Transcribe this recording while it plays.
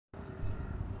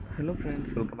Hello friends,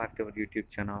 welcome back to our YouTube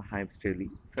channel Hyipsdaily.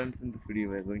 Friends, in this video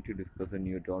we are going to discuss a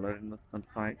new dollar investment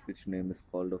site which name is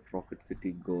called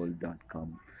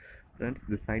Profitcitygold.com. Friends,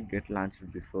 the site get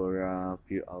launched before a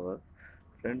few hours.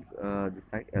 Friends, the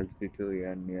site helps you to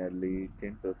earn nearly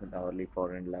 10% hourly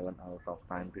for an 11 hours of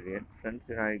time period. Friends,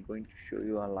 here I am going to show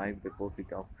you a live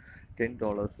deposit of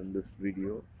 $10 in this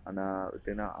video, and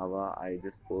within an hour I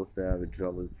just post a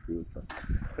withdrawal proof.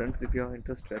 Friends, if you are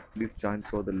interested, please join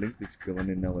through the link which is given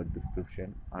in our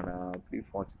description, and please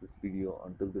watch this video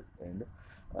until this end,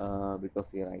 because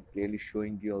here I clearly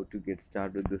showing you how to get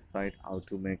started with this site, how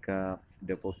to make a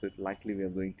deposit. Likely we are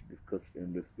going to discuss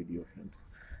in this video, friends.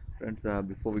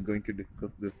 Before we're going to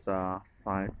discuss this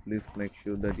site, please make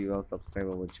sure that you have subscribed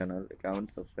our channel. If you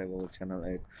haven't subscribed our channel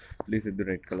yet, please hit the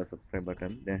red color subscribe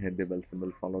button, then hit the bell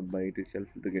symbol followed by it shall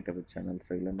to get our channel's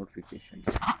regular notifications.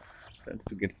 Friends,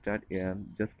 to get started here,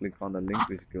 just click on the link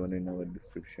which is given in our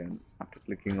description. After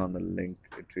clicking on the link,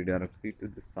 it redirects you to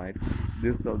the site.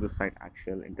 This is how the site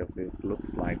actual interface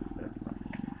looks like, friends.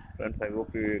 Friends, I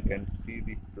hope you can see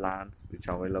the plans which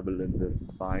are available in this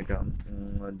site.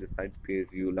 The site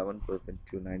pays you 11%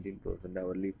 to 19%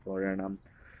 hourly for an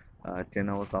 10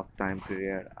 hours of time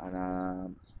period,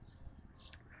 and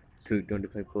to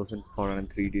 25% for an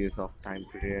 3 days of time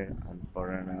period, and for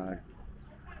an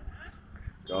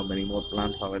there are many more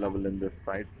plans available in this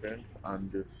site, friends.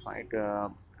 And this site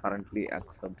currently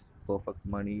accepts perfect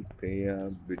money,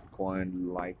 payer, Bitcoin,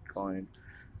 Litecoin,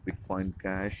 Bitcoin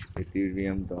Cash,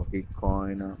 Ethereum,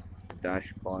 Dogecoin,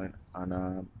 Dashcoin,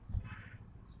 and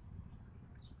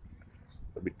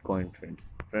Bitcoin,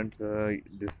 friends.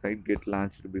 This site get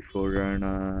launched before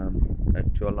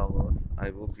at 12 hours. I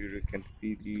hope you can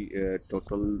see the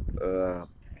total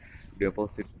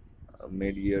deposit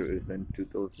made here is in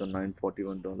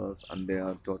 $2,941, and they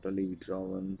are totally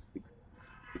withdrawn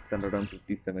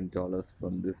 $657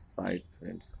 from this site,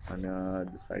 friends. And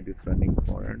the site is running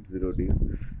for 0 days,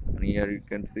 and here you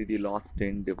can see the last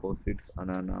 10 deposits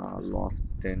and last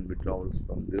 10 withdrawals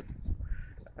from this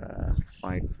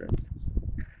site, friends.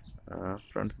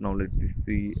 Friends, now let me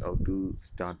see how to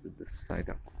start with this site.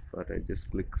 But I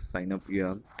just click sign up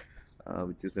here,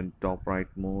 which is in top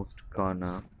rightmost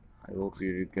corner. I hope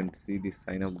you can see the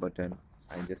sign up button.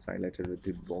 I just highlighted with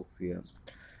the box here.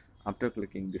 After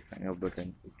clicking the sign up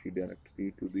button, it redirects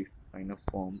you to the sign up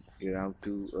form. You have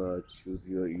to choose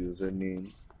your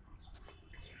username,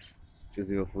 choose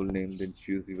your full name, then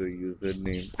choose your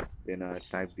username, then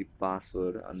type the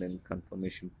password and then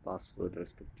confirmation password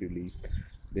respectively,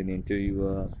 then enter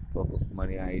your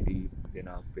money ID, then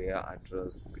payer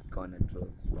address, Bitcoin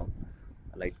address,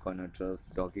 Litecoin address,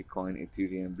 Dogecoin,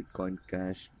 Ethereum, Bitcoin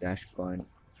Cash, Dashcoin.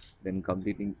 Then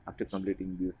after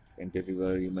completing this, enter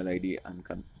your email ID and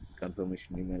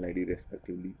confirmation email ID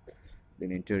respectively.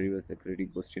 Then enter your security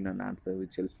question and answer,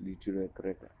 which helps lead to the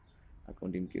correct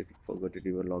account in case you forgot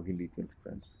your login details,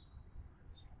 friends.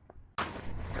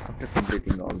 After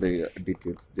completing all the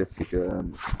details, just hit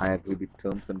I agree the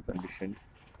terms and conditions.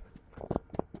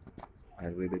 I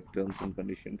agree the terms and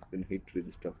conditions, then hit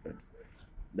register, friends.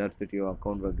 That's it, your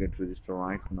account will get registered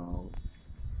right now.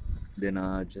 Then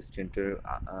just enter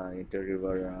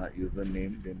your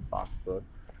username, then password,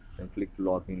 then click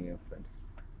login here, friends.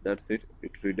 That's it,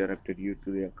 it redirected you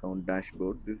to the account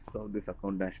dashboard. This is how this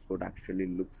account dashboard actually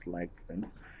looks like,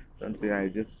 friends. Here I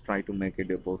just try to make a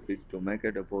deposit. To make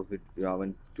a deposit, you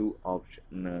have two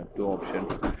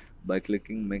options. By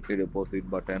clicking make a deposit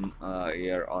button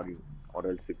here, or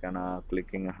else you can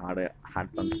clicking hard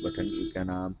funds button, you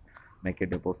can make a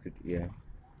deposit here.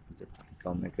 Just click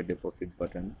on make a deposit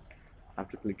button.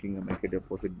 After clicking a make a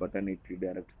deposit button, it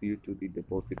redirects you to the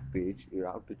deposit page. You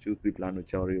have to choose the plan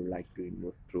whichever you like to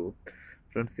invest through.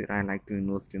 Friends, here I like to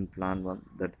invest in plan one.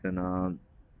 That's an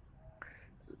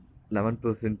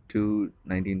 11% to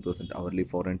 19% hourly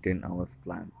for a 10 hours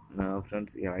plan. Now,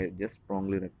 friends, here I just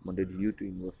strongly recommended you to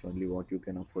invest only what you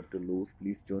can afford to lose.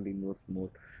 Please don't invest more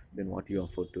than what you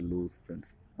afford to lose,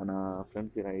 friends. And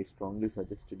friends, here I strongly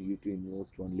suggested you to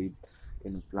invest only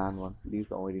in plan one.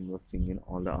 Please avoid investing in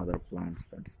all the other plans,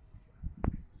 friends.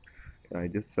 I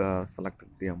just selected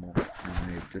the amount and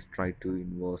I just try to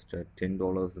invest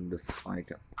 $10 in this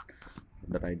item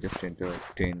that I just entered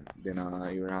 10. Then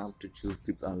you have to choose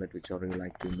the wallet whichever you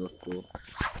like to invest through.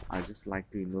 I just like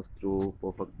to invest through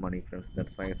Perfect Money, friends.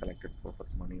 That's why I selected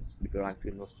Perfect Money. If you like to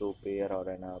invest through Payer or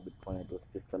an Bitcoin, it was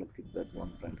just selected that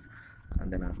one, friends.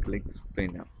 And then I click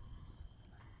spin.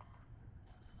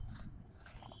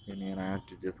 Then here I have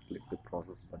to just click the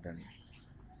process button.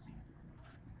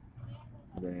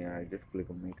 Then here I just click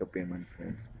on make a payment,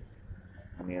 friends.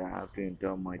 And here I have to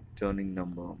enter my turning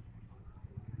number.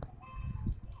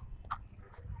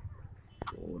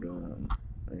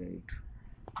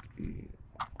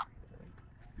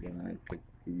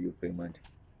 receive payment.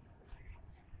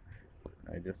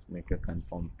 I just make a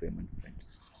confirmed payment,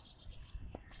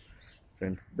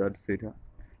 friends. That's it.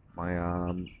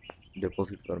 My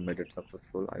deposits were made it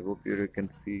successful. I hope you can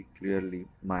see clearly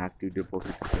my active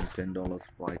deposit is in $10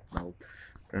 right now.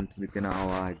 Friends, we can now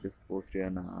I just posted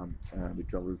an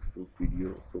withdrawal proof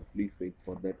video, so please wait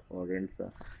for that, or else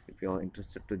if you are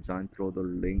interested to join through the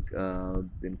link,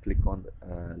 then click on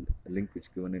the link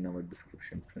which given in our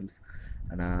description, friends,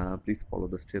 and please follow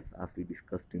the steps as we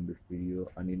discussed in this video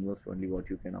and invest only what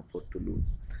you can afford to lose.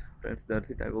 Friends, that's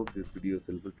it. I hope this video is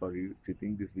helpful for you. If you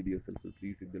think this video is helpful,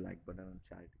 please hit the like button and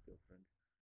share it with your friends.